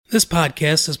This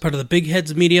podcast is part of the Big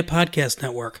Heads Media Podcast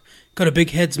Network. Go to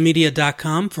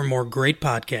bigheadsmedia.com for more great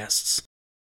podcasts.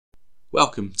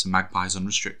 Welcome to Magpies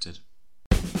Unrestricted.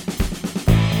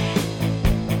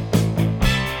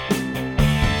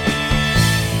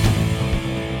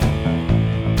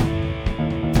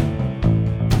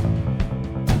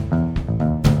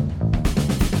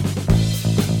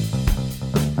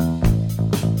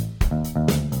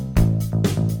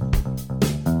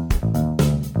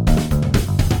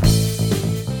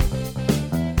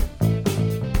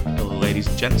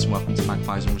 Gents, and welcome to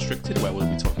Magpies Unrestricted, where we'll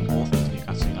be talking all things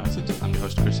Newcastle United. I'm your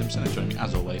host, Chris Simpson, and joining me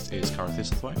as always is Cara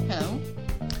Thistlethwaite. Hello.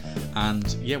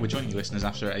 And yeah, we're joining you listeners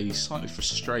after a slightly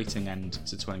frustrating end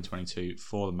to 2022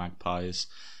 for the Magpies.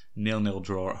 0-0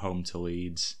 draw at home to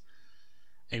Leeds.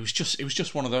 It was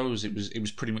just one of those. It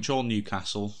was pretty much all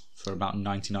Newcastle for about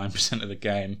 99% of the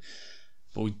game,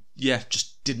 but we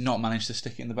just did not manage to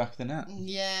stick it in the back of the net.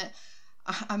 Yeah,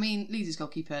 I mean, Leeds'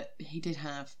 goalkeeper, he did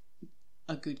have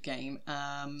a good game.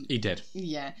 He did.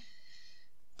 Yeah.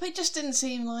 But it just didn't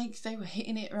seem like they were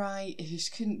hitting it right. They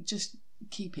just couldn't just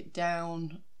keep it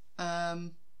down.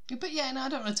 But yeah, no, I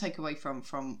don't want to take away from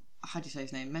how do you say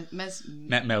his name?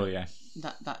 Melo, yeah.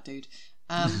 That dude.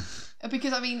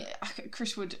 Because I mean,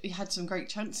 Chris Wood, he had some great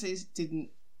chances,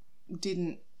 didn't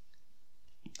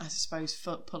I suppose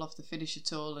pull off the finish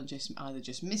at all, and just either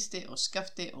just missed it or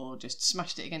scuffed it or just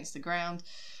smashed it against the ground.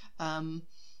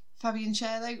 Fabian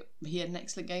Schär, though, he had an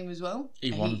excellent game as well.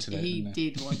 He wanted it. He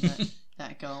did want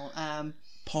that goal.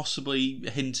 Possibly a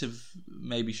hint of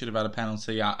maybe should have had a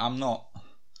penalty. I'm not.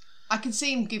 I can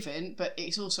see him given, but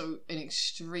it's also an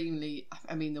extremely.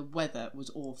 I mean, the weather was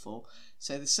awful,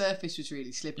 so the surface was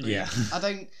really slippery. Yeah.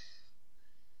 Don't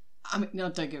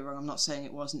get me wrong. I'm not saying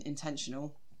it wasn't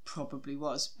intentional. Probably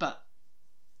was, but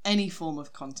any form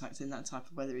of contact in that type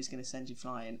of weather is going to send you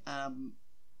flying.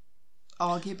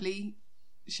 Arguably,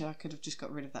 Schär could have just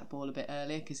got rid of that ball a bit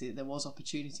earlier because there was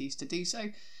opportunities to do so.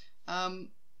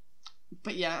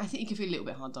 But yeah, I think you can feel a little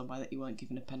bit hard done by that you weren't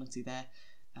given a penalty there.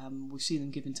 We've seen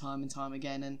them given time and time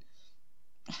again, and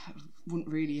wouldn't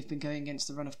really have been going against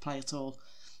the run of play at all.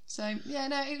 So yeah,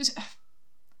 no, it was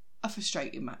a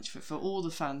frustrating match for all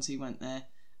the fans who went there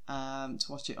to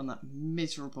watch it on that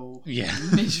miserable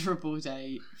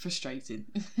day. Frustrating.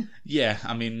 Yeah,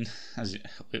 I mean,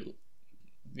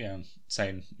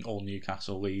 saying all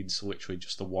Newcastle, Leeds, literally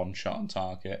just the one shot on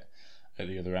target at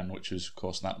the other end, which was, of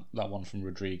course, that one from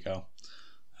Rodrigo.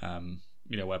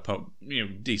 Where Pope,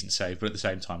 decent save, but at the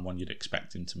same time, one you'd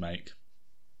expect him to make.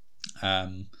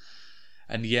 And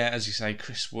yeah, as you say,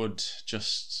 Chris Wood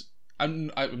just.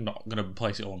 I'm not going to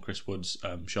place it all on Chris Wood's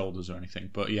shoulders or anything,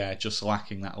 but yeah, just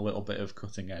lacking that little bit of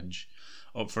cutting edge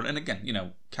up front. And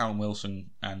again, Callum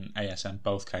Wilson and ASM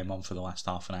both came on for the last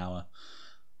half an hour.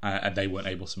 And they weren't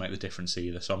able to make the difference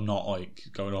either. So I'm not like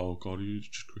going, oh God, he's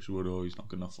just Chris Wood, oh he's not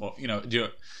good enough. Or, do you know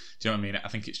what I mean? I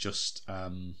think it's just,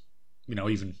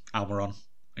 even Almiron,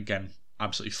 again,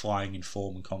 absolutely flying in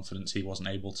form and confidence. He wasn't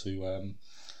able to,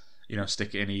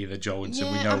 stick it in either.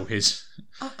 Joelinton, we know his,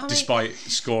 despite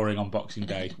scoring on Boxing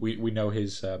Day, we know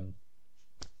his,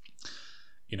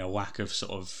 lack of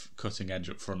sort of cutting edge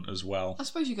up front as well. I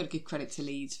suppose you've got to give credit to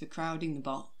Leeds for crowding the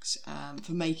box,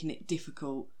 for making it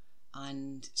difficult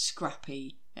and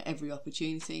scrappy at every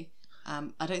opportunity.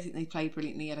 I don't think they played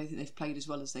brilliantly. I don't think they've played as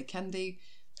well as they can do,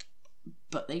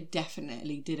 but they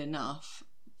definitely did enough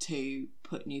to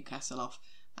put Newcastle off.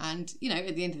 And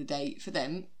at the end of the day, for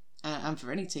them and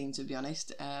for any team, to be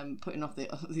honest, putting off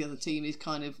the other team is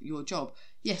kind of your job.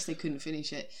 Yes, they couldn't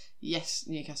finish it. Yes,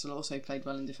 Newcastle also played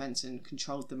well in defence and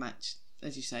controlled the match,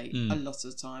 as you say, a lot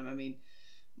of the time. I mean,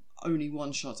 only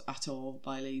one shot at all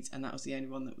by Leeds, and that was the only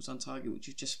one that was on target, which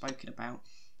you've just spoken about.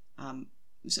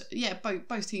 So yeah,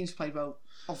 both teams played well.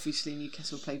 Obviously,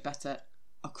 Newcastle played better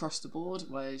across the board,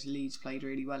 whereas Leeds played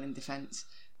really well in defence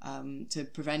to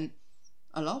prevent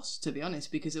a loss, to be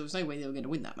honest, because there was no way they were going to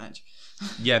win that match.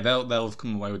 Yeah, they'll have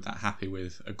come away with that happy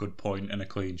with a good point and a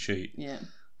clean sheet. Yeah,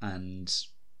 and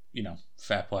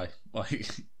fair play. Like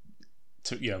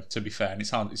to be fair, and it's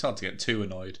hard to get too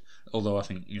annoyed. Although I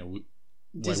think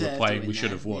where we're playing, we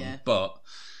should have won. Yeah. But,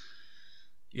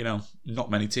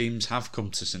 not many teams have come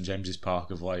to St James's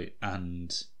Park of late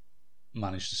and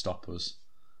managed to stop us,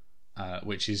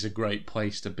 which is a great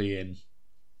place to be in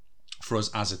for us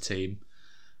as a team.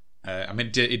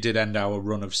 It did end our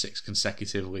run of 6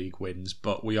 consecutive league wins,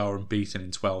 but we are unbeaten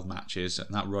in 12 matches,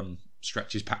 and that run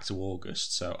stretches back to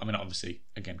August. So, obviously,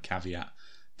 again, caveat,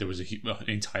 there was an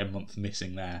entire month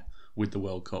missing there with the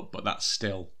World Cup, but that's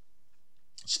still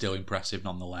impressive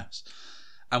nonetheless.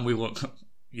 And we look,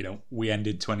 we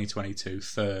ended 2022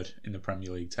 third in the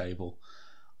Premier League table.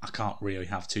 I can't really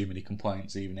have too many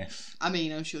complaints, even if... I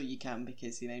mean, I'm sure you can,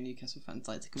 because, Newcastle fans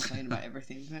like to complain about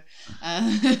everything. But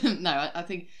no, I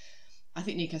think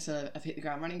Newcastle have hit the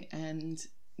ground running, and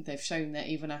they've shown that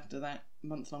even after that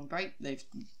month-long break, they're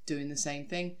doing the same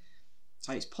thing.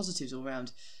 So it's positives all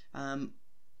round. I'm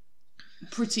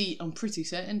pretty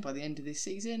certain by the end of this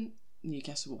season,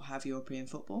 Newcastle will have European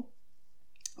football,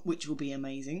 which will be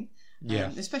amazing.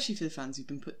 Yeah. Especially for the fans who've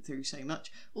been put through so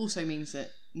much. Also means that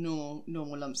normal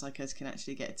lumps like us can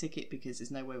actually get a ticket, because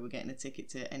there's no way we're getting a ticket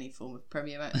to any form of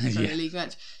Premier League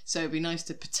match. So it'd be nice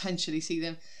to potentially see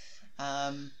them.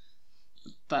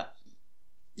 But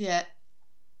yeah,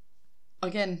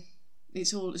 again,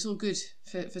 it's all good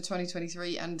for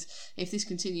 2023. And if this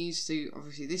continues to,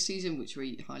 obviously this season, which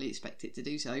we highly expect it to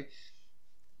do so,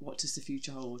 what does the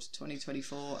future hold?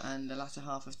 2024 and the latter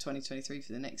half of 2023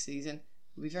 for the next season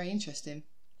will be very interesting.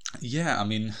 Yeah, I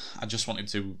mean, I just wanted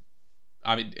to...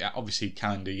 I mean, obviously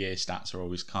calendar year stats are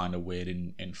always kind of weird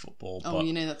in football. Oh, but...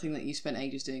 you know that thing that you spent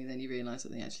ages doing, and then you realised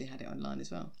that they actually had it online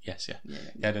as well? Yes, yeah.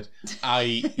 Yeah, I did.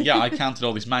 I counted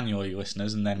all this manually,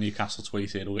 listeners, and then Newcastle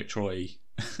tweeted literally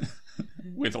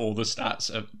with all the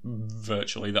stats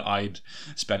virtually that I'd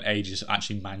spent ages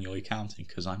actually manually counting,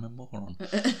 because I'm a moron.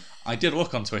 I did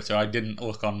look on Twitter. I didn't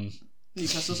look on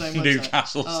Newcastle's own website.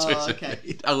 Newcastle's Twitter.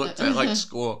 Okay. I looked at like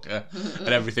Squawker and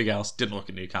everything else. Didn't look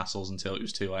at Newcastle's until it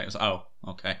was too late. I was like, oh,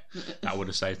 okay. That would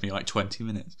have saved me like 20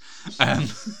 minutes.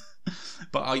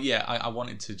 But I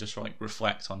wanted to just like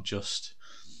reflect on just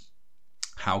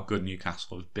how good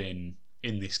Newcastle have been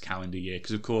in this calendar year.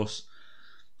 Because of course,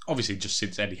 obviously just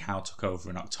since Eddie Howe took over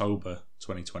in October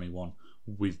 2021,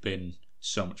 we've been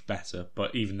so much better.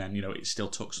 But even then, it still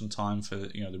took some time for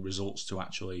the results to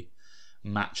actually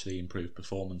match the improved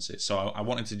performances. So I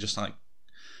wanted to just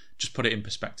put it in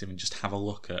perspective and just have a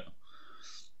look at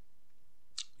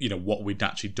what we'd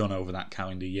actually done over that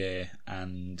calendar year,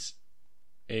 and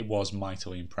it was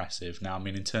mightily impressive. Now, I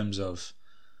mean, in terms of,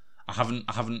 I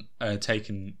haven't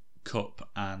taken Cup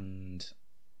and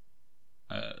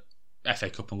FA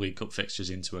Cup and League Cup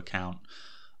fixtures into account.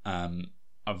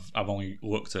 I've only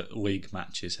looked at league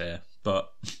matches here,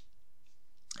 but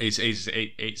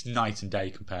it's night and day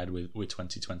compared with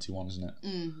 2021, isn't it?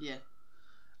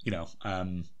 Yeah.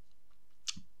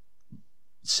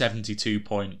 72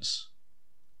 points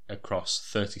across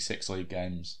 36 league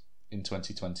games in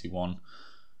 2021.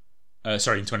 In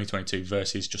 2022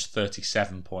 versus just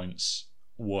 37 points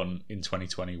won in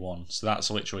 2021. So that's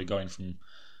literally going from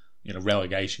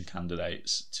relegation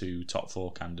candidates to top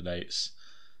four candidates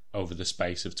over the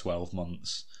space of 12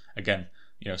 months. Again,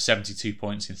 72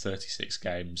 points in 36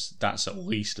 games. That's at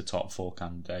least a top four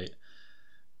candidate.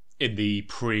 In the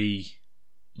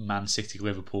pre-Man City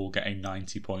Liverpool getting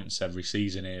 90 points every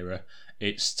season era,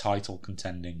 it's title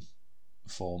contending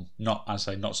form. Not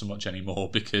so much anymore,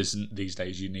 because these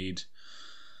days you need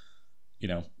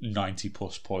 90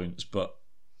 plus points. But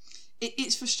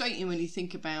it's frustrating when you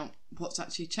think about what's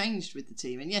actually changed with the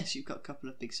team. And yes, you've got a couple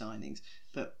of big signings,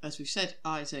 but as we've said,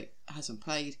 Isaac hasn't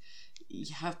played.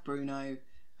 You have Bruno,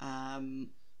 and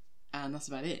that's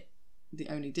about it. The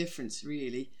only difference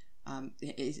really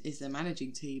is the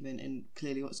managing team and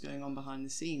clearly what's going on behind the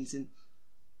scenes. And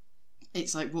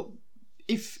it's like, what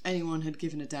if anyone had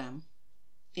given a damn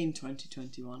in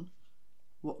 2021?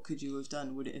 What could you have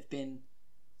done? Would it have been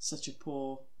such a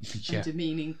poor and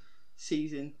demeaning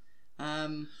season?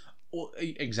 Well,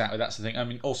 exactly, that's the thing. I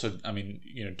mean,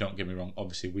 don't get me wrong.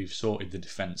 Obviously, we've sorted the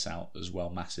defence out as well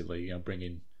massively.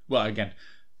 Bringing again,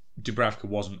 Dubravka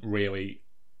wasn't really,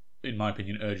 in my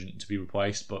opinion, urgent to be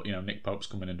replaced. But Nick Pope's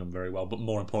come in and done very well. But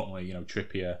more importantly,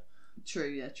 Trippier,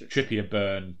 True. Trippier,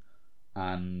 Byrne,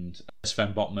 and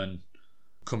Sven Botman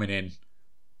coming in.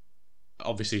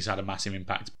 Obviously, it's had a massive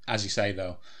impact. As you say,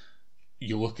 though,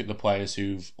 you look at the players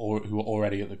who are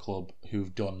already at the club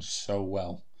who've done so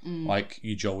well. Like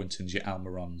your Joe Wintons, your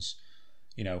Almirons,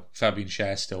 Fabian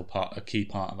Schär's still a key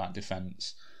part of that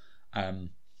defence.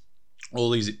 All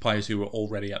these players who were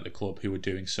already at the club who are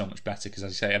doing so much better, because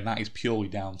as I say, and that is purely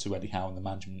down to Eddie Howe and the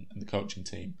management and the coaching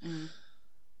team.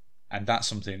 And that's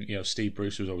something Steve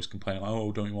Bruce was always complaining, like,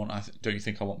 oh, don't you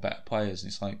think I want better players?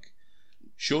 And it's like,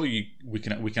 sure, we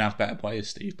can have better players,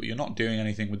 Steve, but you're not doing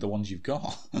anything with the ones you've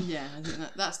got. Yeah, I think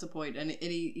that's the point. And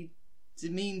he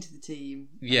demeaned the team.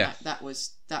 Yeah, that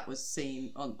was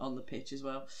seen on the pitch as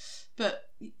well. But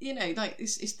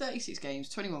it's 36 games,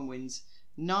 21 wins,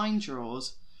 9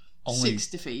 draws, 6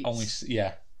 defeats.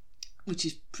 Which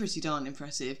is pretty darn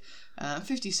impressive.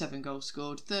 57 goals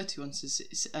scored, 31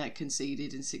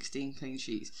 conceded, and 16 clean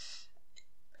sheets.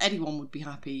 Anyone would be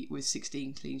happy with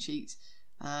 16 clean sheets.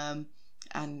 And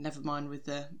never mind with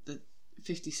the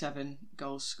 57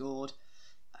 goals scored.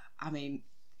 I mean,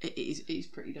 it is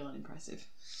pretty darn impressive.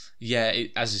 Yeah,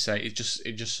 as you say, it's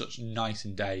just such night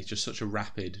and day, just such a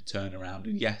rapid turnaround.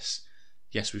 And yes,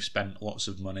 we've spent lots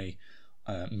of money,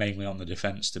 mainly on the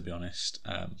defence, to be honest.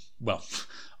 Well,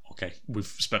 okay, we've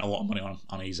spent a lot of money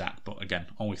on Isak, but again,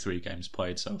 only 3 games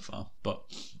played so far. But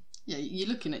yeah, you're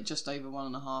looking at just over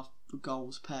 1.5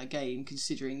 goals per game,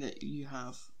 considering that you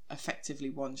have effectively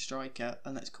one striker,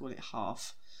 and let's call it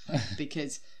half,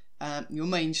 because your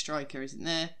main striker isn't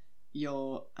there.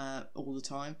 Your all the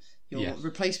time. Your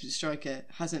replacement striker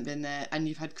hasn't been there, and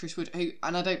you've had Chris Wood, who,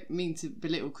 and I don't mean to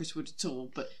belittle Chris Wood at all,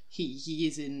 but he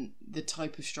is in the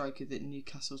type of striker that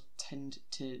Newcastle tend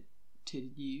to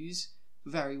use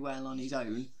very well on his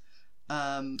own.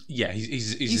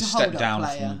 He's a step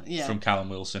down from Callum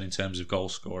Wilson in terms of goal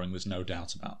scoring. There's no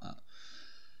doubt about that.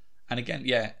 And again,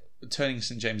 turning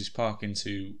St James's Park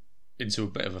into a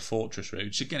bit of a fortress, really,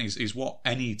 which again is what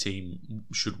any team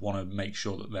should want to make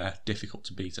sure that they're difficult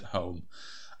to beat at home.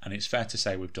 And it's fair to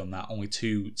say we've done that. Only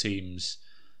 2 teams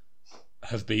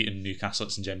have beaten Newcastle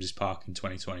at St James's Park in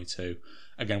 2022.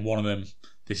 Again, one of them,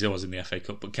 this was in the FA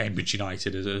Cup, but Cambridge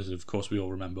United, as of course we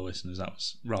all remember, listeners, that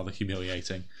was rather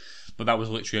humiliating. But that was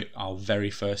literally our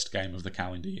very first game of the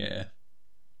calendar year.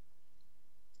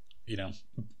 You know,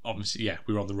 obviously,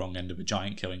 we were on the wrong end of a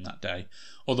giant killing that day.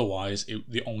 Otherwise,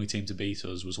 the only team to beat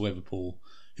us was Liverpool,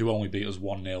 who only beat us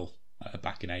 1-0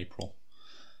 back in April.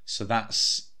 So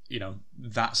that's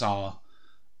our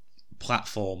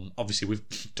platform. Obviously,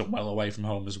 we've done well away from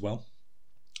home as well,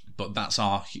 but that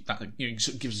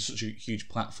gives us such a huge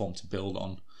platform to build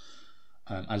on.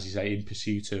 As you say, in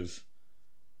pursuit of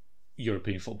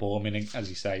European football. I mean, as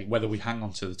you say, whether we hang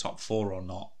on to the top 4 or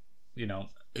not,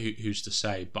 who's to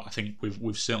say? But I think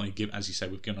we've certainly given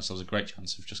ourselves a great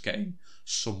chance of just getting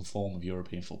some form of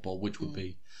European football, which would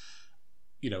be,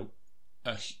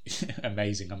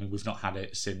 amazing. I mean, we've not had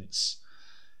it since.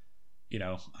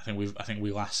 I think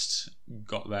we last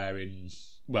got there it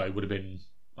would have been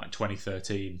like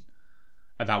 2013,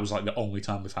 and that was like the only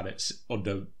time we've had it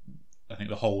under, I think,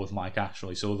 the whole of Mike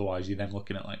Ashley. So otherwise, you're then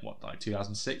looking at like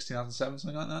 2006, 2007,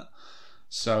 something like that.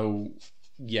 So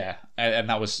yeah, and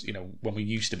that was when we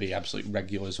used to be absolute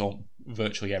regulars.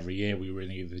 Virtually every year we were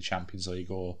in either the Champions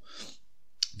League or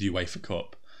the UEFA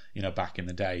Cup. Back in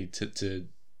the day, to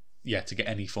get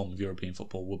any form of European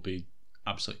football would be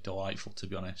absolutely delightful, to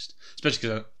be honest.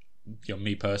 Especially because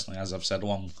me personally, as I've said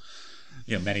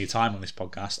many a time on this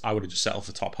podcast, I would have just settled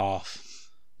for top half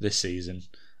this season,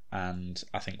 and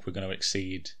I think we're going to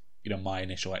exceed my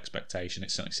initial expectation.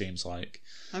 It certainly seems like.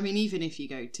 I mean, even if you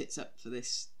go tits up for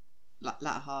this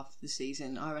latter half of the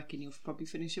season, I reckon you'll probably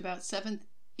finish about 7th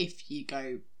if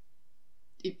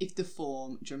the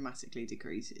form dramatically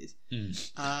decreases.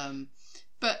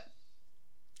 But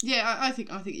yeah, I think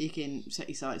you can set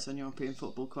your sights on European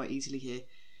football quite easily here,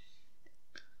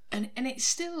 and it's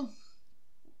still.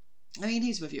 I mean,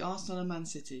 here's with you: Arsenal and Man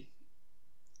City.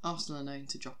 Arsenal are known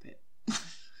to drop it.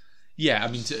 Yeah, I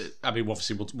mean,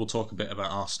 obviously we'll talk a bit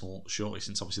about Arsenal shortly,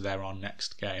 since obviously they're our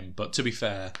next game. But to be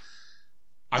fair,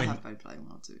 I mean, been playing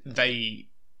well too.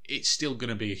 It's still going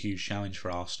to be a huge challenge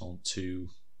for Arsenal to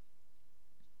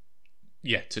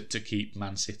keep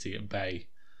Man City at bay.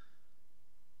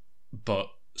 But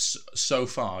so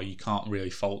far, you can't really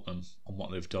fault them on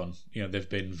what they've done. They've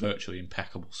been virtually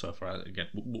impeccable so far. Again,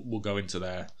 we'll go into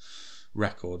their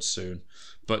records soon,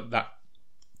 but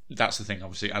that's the thing.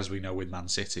 Obviously, as we know with Man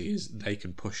City, is they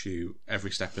can push you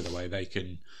every step of the way. They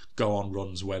can go on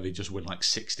runs where they just win like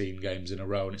 16 games in a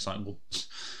row, and it's like,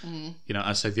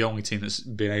 I say the only team that's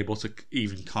been able to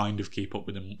even kind of keep up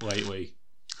with them lately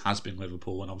has been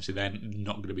Liverpool, and obviously they're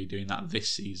not going to be doing that this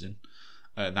season.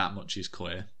 That much is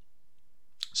clear.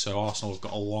 So Arsenal have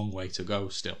got a long way to go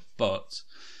still, but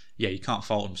you can't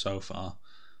fault them so far.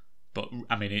 But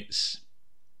I mean, as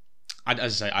I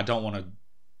say, I don't want to.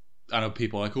 I know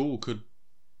people are like, could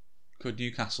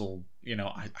Newcastle?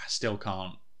 I still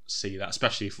can't see that,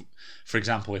 especially if, for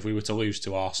example, if we were to lose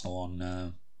to Arsenal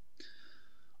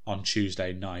on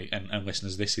Tuesday night, and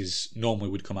listeners, this is normally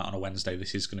would come out on a Wednesday.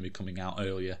 This is going to be coming out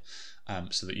earlier,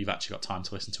 so that you've actually got time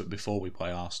to listen to it before we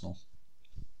play Arsenal.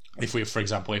 If we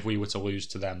were to lose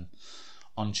to them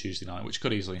on Tuesday night, which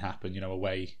could easily happen,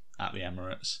 away at the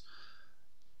Emirates,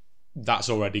 that's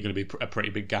already going to be a pretty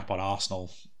big gap on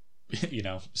Arsenal,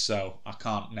 so I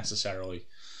can't necessarily,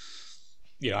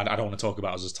 I don't want to talk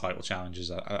about us as title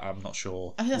challengers. I'm not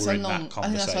sure. I think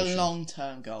that's a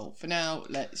long-term goal. For now,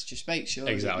 let's just make sure.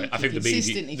 Exactly. I think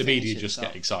the media just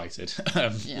get excited.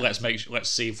 Let's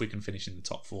see if we can finish in the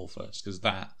top 4 first, because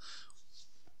that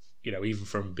even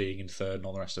from being in third and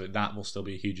all the rest of it, that will still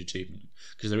be a huge achievement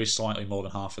because there is slightly more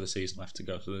than half of the season left to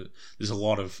go. So there's a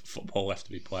lot of football left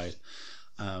to be played.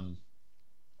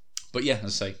 But yeah,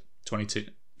 as I say,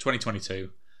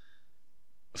 2022,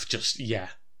 just,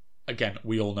 again,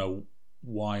 we all know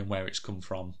why and where it's come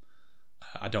from.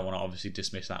 I don't want to obviously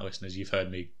dismiss that, listeners. You've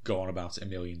heard me go on about it a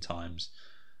million times.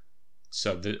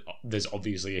 So there's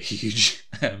obviously a huge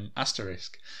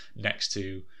asterisk next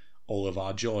to all of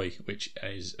our joy, which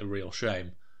is a real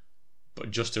shame.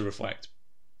 But just to reflect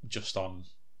just on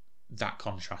that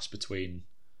contrast between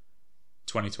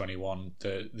 2021,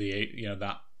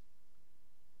 that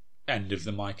end of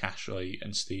the Mike Ashley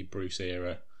and Steve Bruce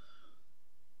era,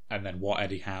 and then what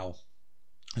Eddie Howe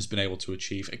has been able to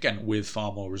achieve, again, with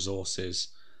far more resources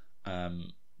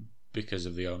because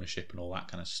of the ownership and all that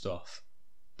kind of stuff.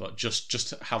 But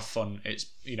just how fun it's,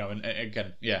 and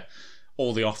again,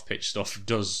 all the off-pitch stuff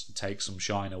does take some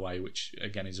shine away, which,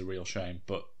 again, is a real shame.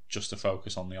 But just to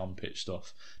focus on the on-pitch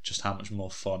stuff, just how much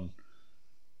more fun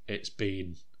it's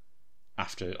been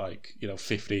after,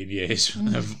 15 years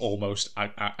of almost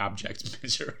abject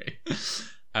misery.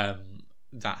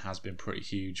 That has been pretty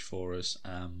huge for us.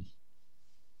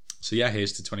 So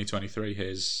here's to 2023.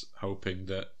 Here's hoping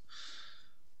that,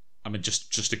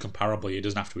 just to comparably, it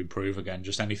doesn't have to improve again.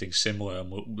 Just anything similar,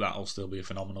 and that'll still be a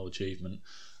phenomenal achievement.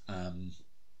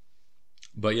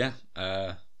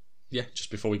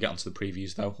 Just before we get onto the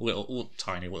previews, though,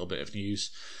 tiny little bit of news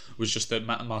was just that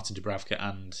Martin Dubravka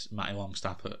and Matty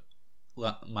Longstaff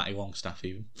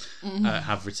even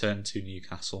have returned to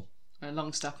Newcastle.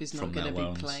 Longstaff is not going to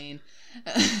be playing.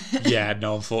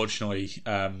 No, unfortunately.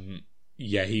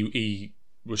 He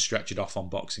was stretchered off on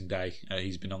Boxing Day.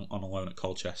 He's been on a loan at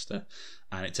Colchester,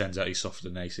 and it turns out he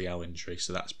suffered an ACL injury,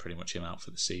 so that's pretty much him out for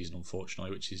the season,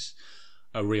 unfortunately, which is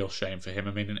a real shame for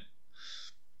him.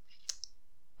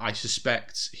 I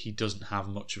suspect he doesn't have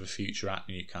much of a future at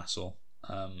Newcastle,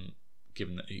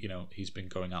 given that he's been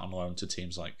going out on loan to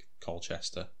teams like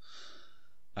Colchester.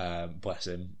 Bless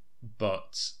him,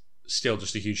 but still,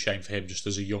 just a huge shame for him, just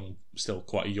as still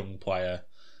quite a young player.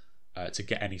 To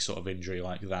get any sort of injury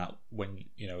like that when,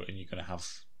 and you're going to have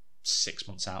 6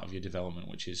 months out of your development,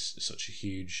 which is such a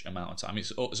huge amount of time.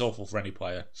 It's awful for any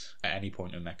player at any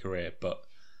point in their career, but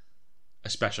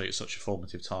especially at such a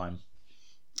formative time.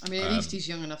 At least he's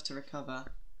young enough to recover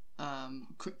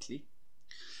quickly.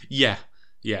 But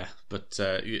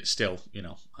still,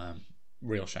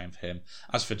 real shame for him.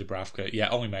 As for Dubravka,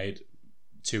 only made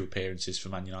 2 appearances for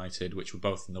Man United, which were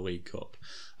both in the League Cup.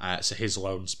 So his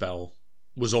loan spell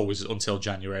was always until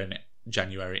January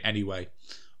anyway,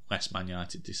 unless Man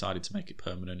United decided to make it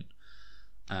permanent.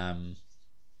 Only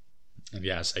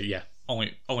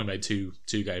made two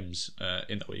games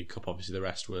in the League Cup. Obviously, the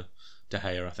rest were De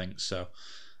Gea, I think. So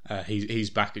he's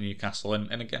back at Newcastle,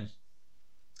 and again,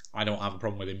 I don't have a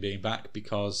problem with him being back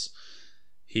because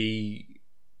he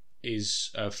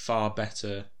is a far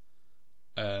better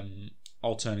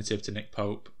alternative to Nick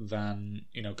Pope than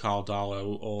Carl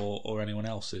Darlow or anyone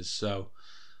else is. So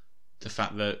the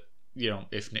fact that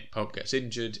if Nick Pope gets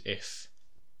injured, if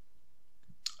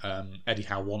Eddie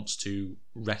Howe wants to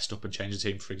rest up and change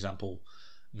the team, for example,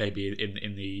 maybe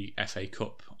in the FA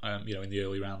Cup, in the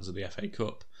early rounds of the FA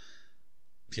Cup,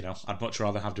 I'd much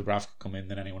rather have Dubravka come in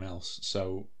than anyone else.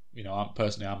 So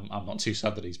I'm not too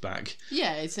sad that he's back.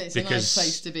 Yeah, it's a nice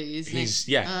place to be, isn't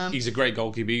it? He's a great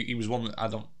goalkeeper. He was one that I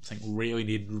don't think really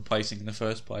needed replacing in the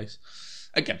first place.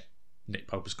 Again, Nick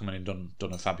Pope has come in and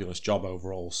done a fabulous job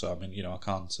overall. So I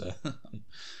can't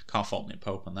fault Nick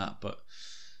Pope on that. But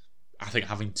I think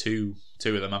having two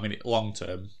of them, long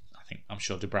term, I'm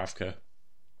sure Dubravka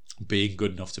being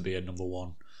good enough to be a number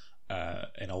one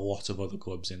in a lot of other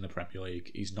clubs in the Premier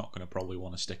League, he's not going to probably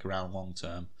want to stick around long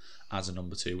term as a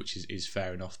number 2, which is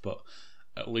fair enough. But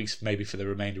at least maybe for the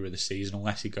remainder of the season,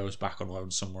 unless he goes back on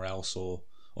loan somewhere else or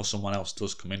someone else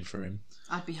does come in for him,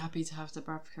 I'd be happy to have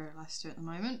Dubravka at Leicester at the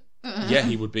moment.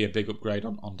 He would be a big upgrade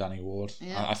on Danny Ward.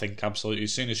 Yeah. I think absolutely.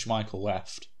 As soon as Schmeichel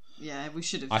left, we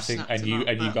should have. I think, and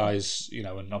you guys,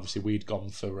 and obviously we'd gone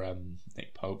for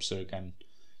Nick Pope, so again,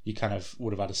 you kind of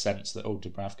would have had a sense that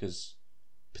Dubravka's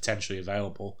potentially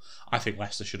available. I think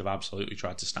Leicester should have absolutely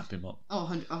tried to snap him up.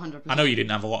 100%. I know you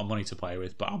didn't have a lot of money to play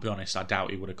with, but I'll be honest, I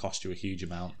doubt it would have cost you a huge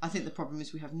amount. I think the problem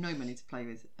is we have no money to play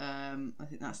with. I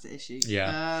think that's the issue.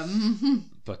 Yeah.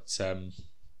 But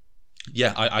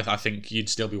I think you'd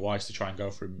still be wise to try and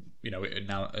go for him,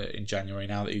 now in January,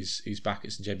 now that he's back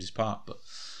at St James's Park.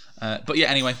 But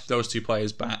anyway, those 2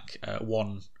 players back.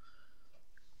 One,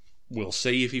 we'll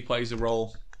see if he plays a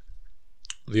role.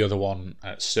 The other one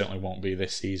certainly won't be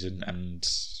this season, and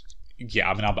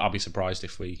I'll be surprised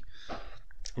if we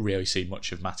really see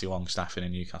much of Matty Longstaff in a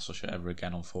Newcastle shirt ever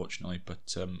again, unfortunately.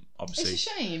 But obviously, it's a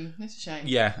shame. It's a shame.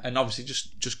 Yeah, and obviously,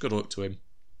 just good luck to him.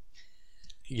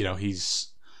 You know,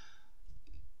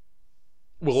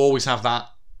 we'll always have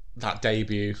that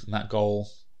debut and that goal.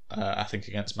 I think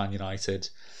against Man United,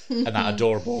 and that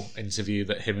adorable interview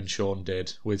that him and Sean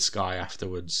did with Sky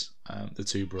afterwards, the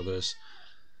two brothers.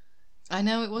 I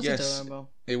know, it was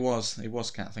adorable. It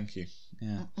was, Kat. Thank you.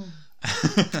 Yeah.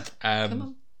 Come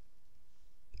on.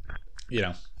 You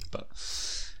know, but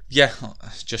yeah,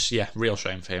 real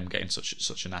shame for him getting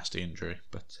such a nasty injury.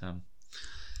 But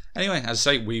anyway, as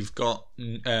I say, we've got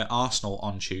Arsenal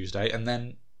on Tuesday, and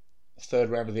then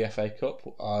third round of the FA Cup,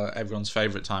 everyone's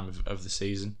favourite time of the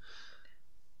season.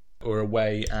 We're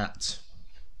away at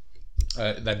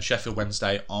then Sheffield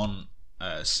Wednesday on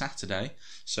Saturday,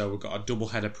 so we've got a double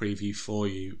header preview for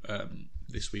you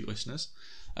this week, listeners.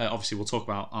 Obviously, we'll talk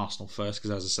about Arsenal first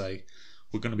because, as I say,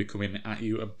 we're going to be coming at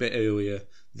you a bit earlier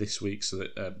this week, so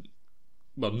that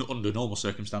under normal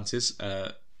circumstances,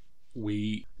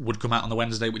 we would come out on the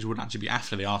Wednesday, which would actually be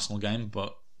after the Arsenal game,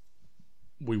 but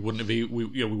we wouldn't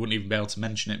even be able to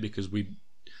mention it because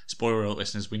spoiler alert,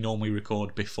 listeners, we normally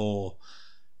record before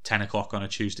 10 o'clock on a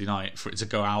Tuesday night for it to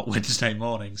go out Wednesday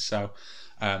morning. So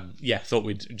thought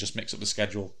we'd just mix up the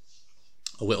schedule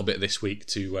a little bit this week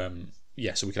to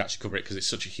so we could actually cover it because it's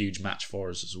such a huge match for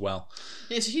us as well.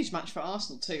 Yeah, it's a huge match for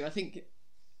Arsenal too. I think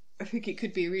it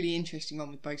could be a really interesting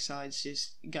one with both sides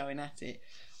just going at it.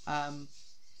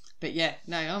 But yeah,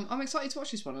 no, I'm excited to watch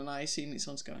this one, and I assume it's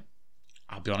on Sky.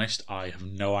 I'll be honest, I have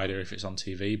no idea if it's on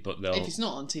TV, but if it's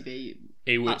not on TV,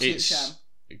 it's sham.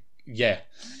 Yeah,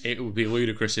 it would be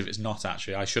ludicrous if it's not.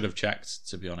 Actually, I should have checked,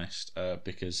 to be honest,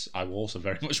 because I will also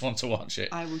very much want to watch it.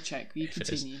 I will check. You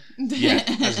continue. Yeah,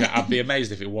 I'd be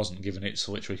amazed if it wasn't, given it's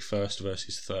literally first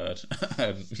versus third,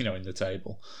 in the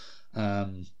table.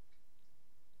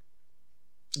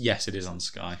 Yes, it is on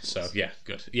Sky. So yeah,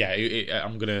 good. Yeah,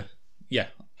 I'm gonna. Yeah,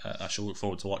 I shall look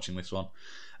forward to watching this one,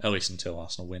 at least until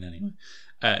Arsenal win anyway.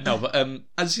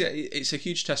 It's a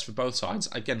huge test for both sides.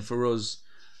 Again, for us,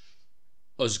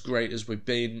 as great as we've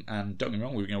been, and don't get me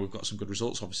wrong, we've got some good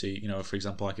results. Obviously, for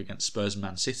example, like against Spurs and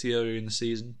Man City earlier in the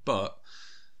season. But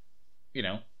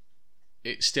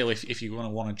it's still, if you're going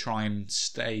to want to try and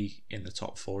stay in the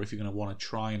top four, if you're going to want to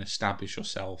try and establish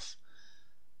yourself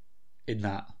in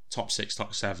that top 6,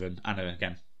 top 7, and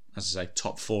again, as I say,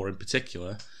 top 4 in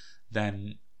particular,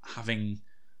 then having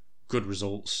good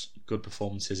results, good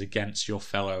performances against your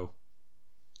fellow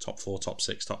top 4, top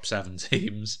 6, top 7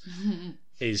 teams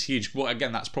is huge. But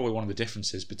again, that's probably one of the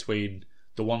differences between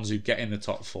the ones who get in the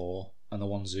top 4 and the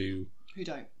ones who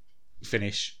don't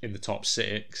finish in the top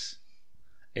 6.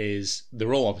 Is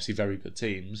they're all obviously very good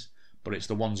teams, but it's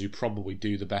the ones who probably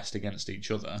do the best against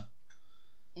each other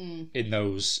in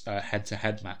those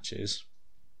head-to-head matches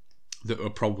that are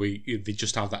probably, they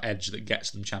just have that edge that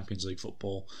gets them Champions League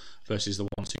football versus the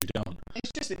ones who don't.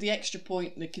 It's just the extra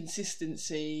point, the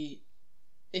consistency.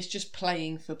 It's just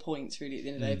playing for points, really, at the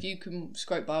end of the day. If you can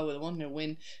scrape by with a 1-0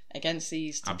 win against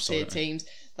these top-tier teams,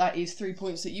 that is 3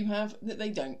 points that you have that they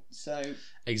don't. So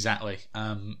exactly.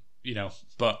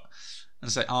 But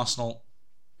as I say, Arsenal,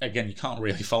 again, you can't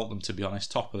really fault them, to be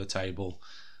honest. Top of the table.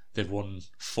 They've won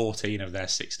 14 of their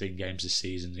 16 games this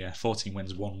season. Yeah, 14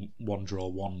 wins, one draw,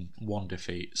 one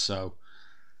defeat. So,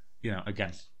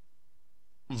 again,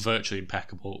 virtually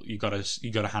impeccable. You got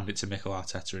to hand it to Mikel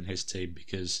Arteta and his team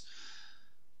because,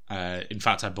 in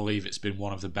fact, I believe it's been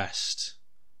one of the best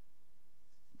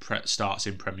starts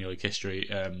in Premier League history.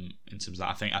 In terms of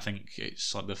that, I think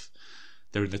it's like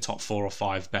they're in the top 4 or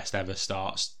 5 best ever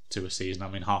starts to a season. I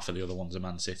mean, half of the other ones are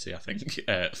Man City, I think,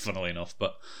 funnily enough,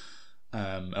 but.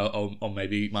 Or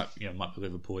maybe might be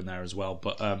Liverpool in there as well,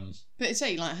 but it's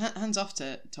hands off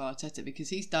to Arteta because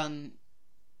he's done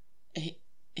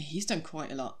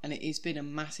quite a lot, and it's been a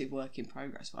massive work in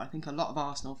progress. I think a lot of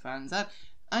Arsenal fans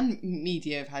and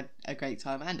media have had a great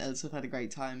time, and others have had a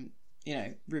great time,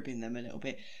 ribbing them a little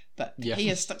bit. But he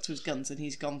has stuck to his guns and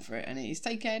he's gone for it, and it's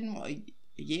taken a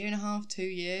year and a half, 2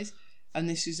 years, and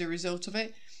this is a result of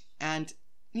it. And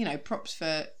props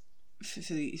for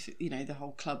the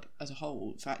whole club as a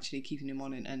whole for actually keeping him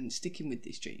on and sticking with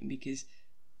this dream because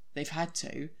they've had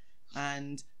to,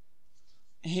 and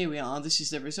here we are. This is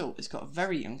the result. It's got a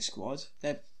very young squad.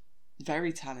 They're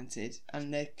very talented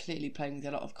and they're clearly playing with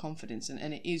a lot of confidence,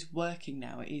 and it is working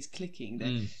now. It is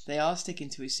clicking. They are sticking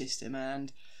to his system,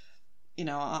 and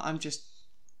I'm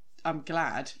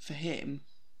glad for him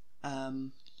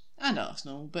and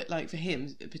Arsenal, but for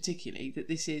him particularly, that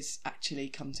this is actually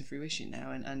come to fruition now,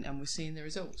 and we're seeing the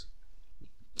results.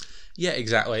 Yeah,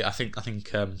 exactly. I think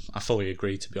I fully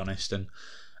agree, to be honest. And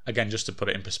again, just to put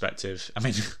it in perspective, I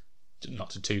mean,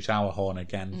 not to toot our horn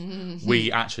again,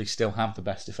 we actually still have the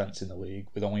best defence in the league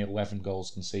with only 11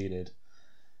 goals conceded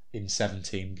in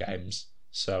 17 games.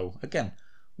 So, again,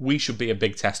 we should be a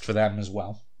big test for them as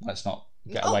well. Let's not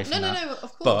get away from that. No,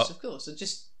 of course.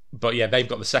 But yeah, they've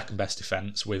got the second best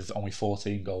defence with only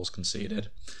 14 goals conceded.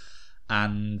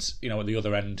 And, at the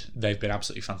other end, they've been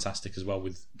absolutely fantastic as well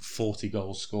with 40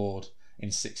 goals scored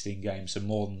in 16 games, so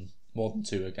more than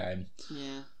 2 a game.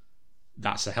 Yeah.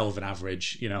 That's a hell of an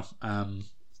average,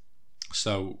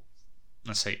 So,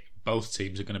 let's say both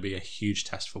teams are going to be a huge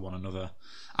test for one another.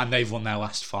 And they've won their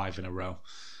last 5 in a row.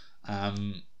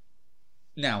 Now,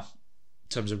 in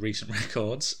terms of recent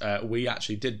records, we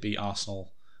actually did beat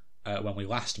Arsenal when we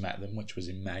last met them, which was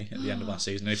in May at the end of last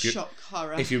season. And Shock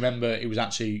horror. If you remember, it was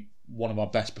actually one of our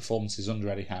best performances under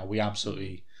Eddie Howe. We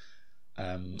absolutely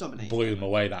blew them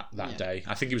away that day.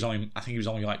 I think it was only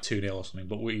like 2-0 or something.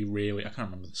 But we really, I can't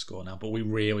remember the score now. But we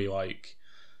really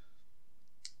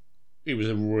it was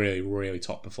a really, really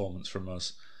top performance from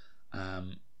us.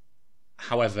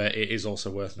 However, it is also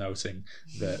worth noting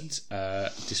that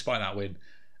despite that win,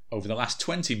 over the last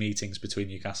 20 meetings between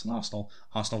Newcastle and Arsenal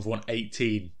have won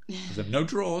 18 of them. No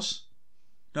draws.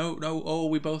 No,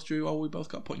 we both drew, we both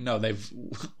got points. No, they've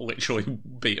literally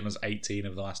beaten us 18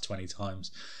 of the last 20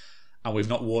 times. And we've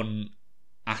not won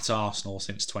at Arsenal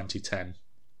since 2010.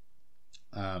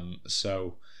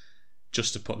 So,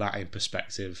 just to put that in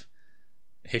perspective,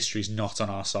 history's not on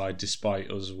our side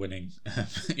despite us winning,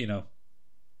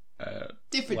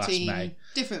 different team, May.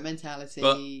 Different mentality.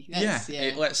 But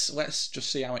let's just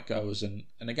see how it goes. And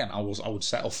again, I would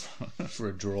settle for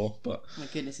a draw. But my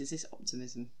goodness, is this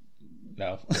optimism?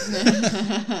 No.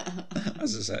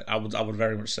 As I said, I would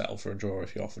very much settle for a draw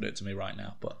if you offered it to me right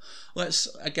now. But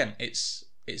it's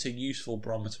a useful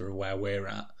barometer of where we're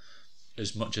at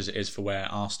as much as it is for where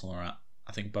Arsenal are at.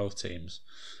 I think both teams.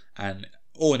 And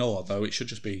all in all, though, it should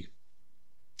just be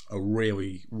a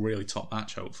really, really top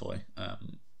match, hopefully.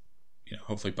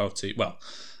 Hopefully both teams... Well,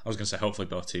 I was going to say hopefully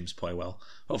both teams play well.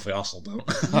 Hopefully Arsenal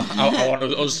don't. I want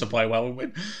us to play well and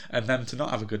win, and them to not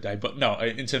have a good day. But no,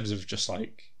 in terms of just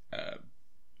like...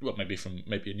 maybe from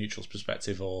a neutral's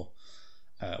perspective or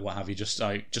what have you, just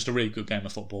a really good game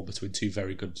of football between two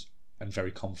very good and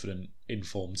very confident,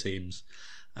 informed teams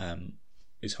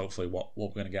is hopefully what we're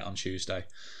going to get on Tuesday.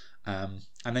 And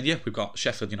then we've got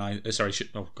Sheffield United.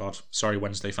 Sorry,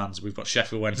 Wednesday fans. We've got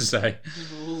Sheffield Wednesday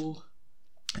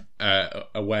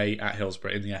away at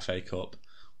Hillsborough in the FA Cup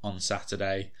on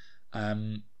Saturday.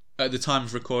 At the time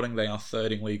of recording, they are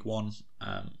third in League One.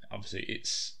 Obviously,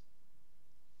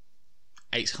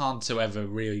 it's hard to ever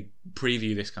really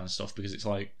preview this kind of stuff because it's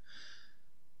like,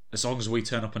 as long as we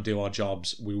turn up and do our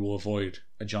jobs, we will avoid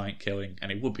a giant killing.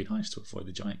 And it would be nice to avoid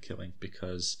the giant killing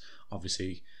because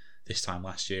obviously this time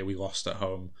last year we lost at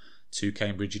home to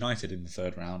Cambridge United in the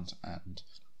third round, and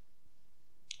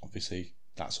obviously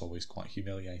that's always quite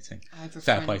humiliating.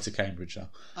 Fair play to Cambridge though.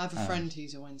 I have a friend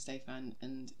who's a Wednesday fan,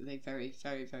 and they very,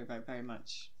 very, very, very, very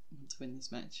much want to win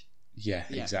this match. Yeah.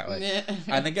 Exactly.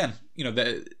 And again,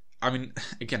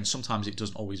 sometimes it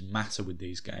doesn't always matter with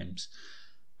these games,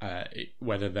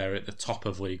 whether they're at the top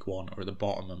of League One or at the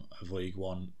bottom of League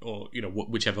One, or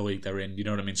whichever league they're in. You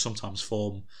know what I mean? Sometimes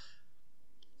form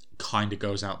kind of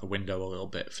goes out the window a little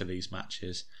bit for these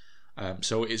matches.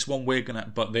 So it's one we're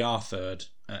gonna, but they are third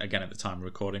again at the time of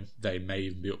recording. They may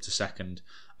even be up to second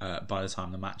by the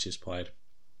time the match is played,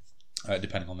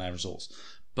 depending on their results.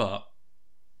 But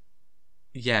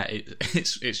yeah,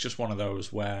 it's just one of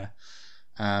those where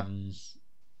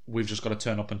we've just got to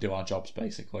turn up and do our jobs,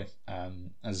 basically.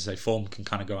 As I say, form can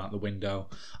kind of go out the window.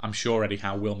 I'm sure Eddie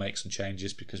Howe will make some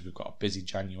changes because we've got a busy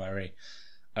January.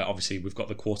 Obviously, we've got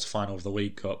the quarter-final of the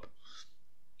League Cup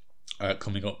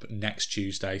coming up next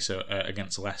Tuesday, so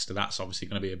against Leicester. That's obviously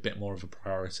going to be a bit more of a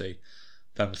priority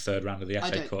than the third round of the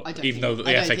FA Cup. I don't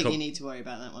think you need to worry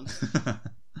about that one.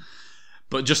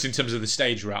 But just in terms of the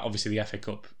stage we're at, obviously the FA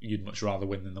Cup you'd much rather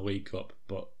win than the League Cup.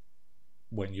 But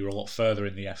when you're a lot further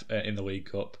in the League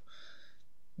Cup,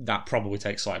 that probably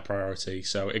takes slight priority.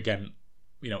 So again,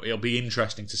 it'll be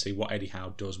interesting to see what Eddie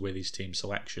Howe does with his team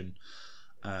selection.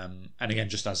 And again,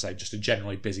 just as I say, just a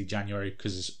generally busy January,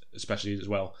 because especially as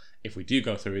well, if we do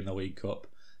go through in the League Cup,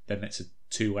 then it's a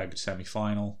 2-leg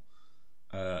semi-final,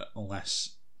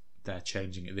 unless they're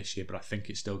changing it this year, but I think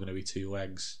it's still going to be 2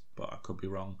 legs, but I could be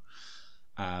wrong.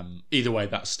 Either way,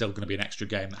 that's still going to be an extra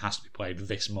game that has to be played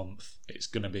this month. It's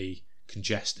going to be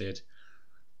congested.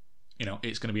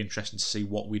 It's going to be interesting to see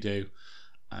what we do,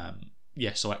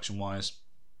 selection-wise.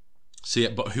 See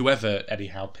it, but whoever Eddie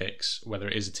Howe picks, whether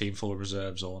it is a team full of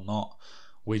reserves or not,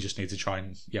 We just need to try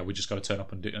and we just got to turn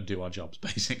up and do our jobs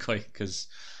basically, because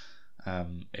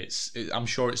I'm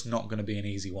sure it's not going to be an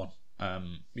easy one.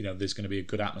 There's going to be a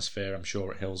good atmosphere, I'm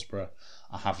sure, at Hillsborough.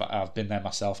 I've been there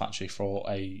myself actually for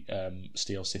a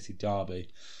Steel City derby,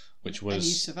 which was, and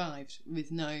you survived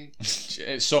with no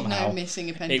somehow no missing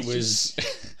appendages.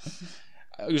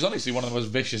 It was honestly one of the most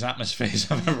vicious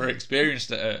atmospheres I've ever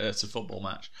experienced at a football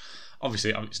match.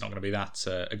 Obviously, it's not going to be that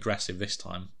aggressive this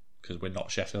time because we're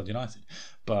not Sheffield United,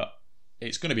 but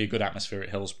it's going to be a good atmosphere at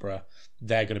Hillsborough.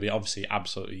 They're going to be obviously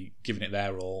absolutely giving it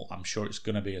their all. I'm sure it's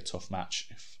going to be a tough match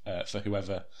for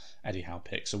whoever Eddie Howe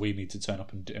picks. So we need to turn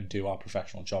up and do our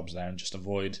professional jobs there and just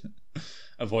avoid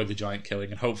the giant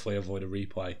killing and hopefully avoid a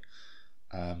replay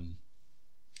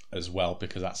as well,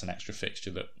 because that's an extra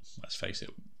fixture that, let's face it,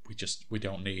 we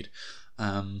don't need.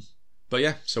 But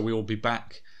yeah, so we will be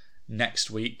back next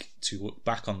week to look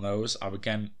back on those.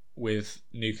 Again, with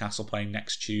Newcastle playing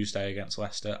next Tuesday against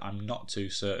Leicester, I'm not too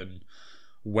certain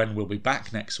when we'll be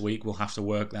back next week. We'll have to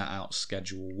work that out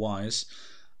schedule-wise.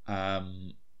 But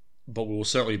we will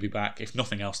certainly be back, if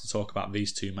nothing else, to talk about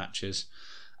these two matches.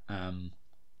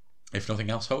 If nothing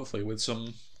else, hopefully with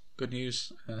some good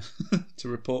news to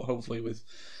report, hopefully with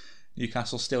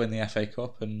Newcastle still in the FA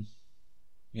Cup, and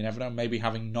you never know, maybe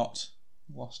having not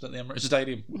lost at the Emirates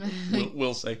Stadium.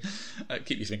 We'll see.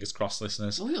 Keep your fingers crossed,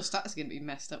 listeners. All your stats are going to be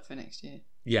messed up for next year.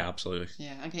 Yeah, absolutely.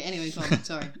 Yeah, okay, anyway, go on,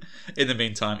 sorry. In the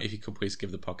meantime, if you could please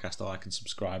give the podcast a like and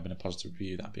subscribe and a positive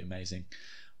review, that'd be amazing.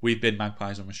 We've been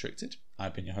Magpies Unrestricted.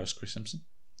 I've been your host, Chris Simpson.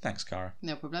 Thanks, Cara.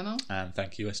 No problemo. And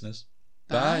thank you, listeners.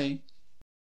 Bye.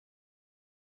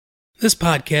 This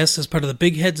podcast is part of the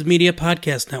Big Heads Media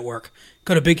Podcast Network.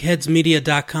 Go to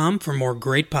bigheadsmedia.com for more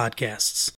great podcasts.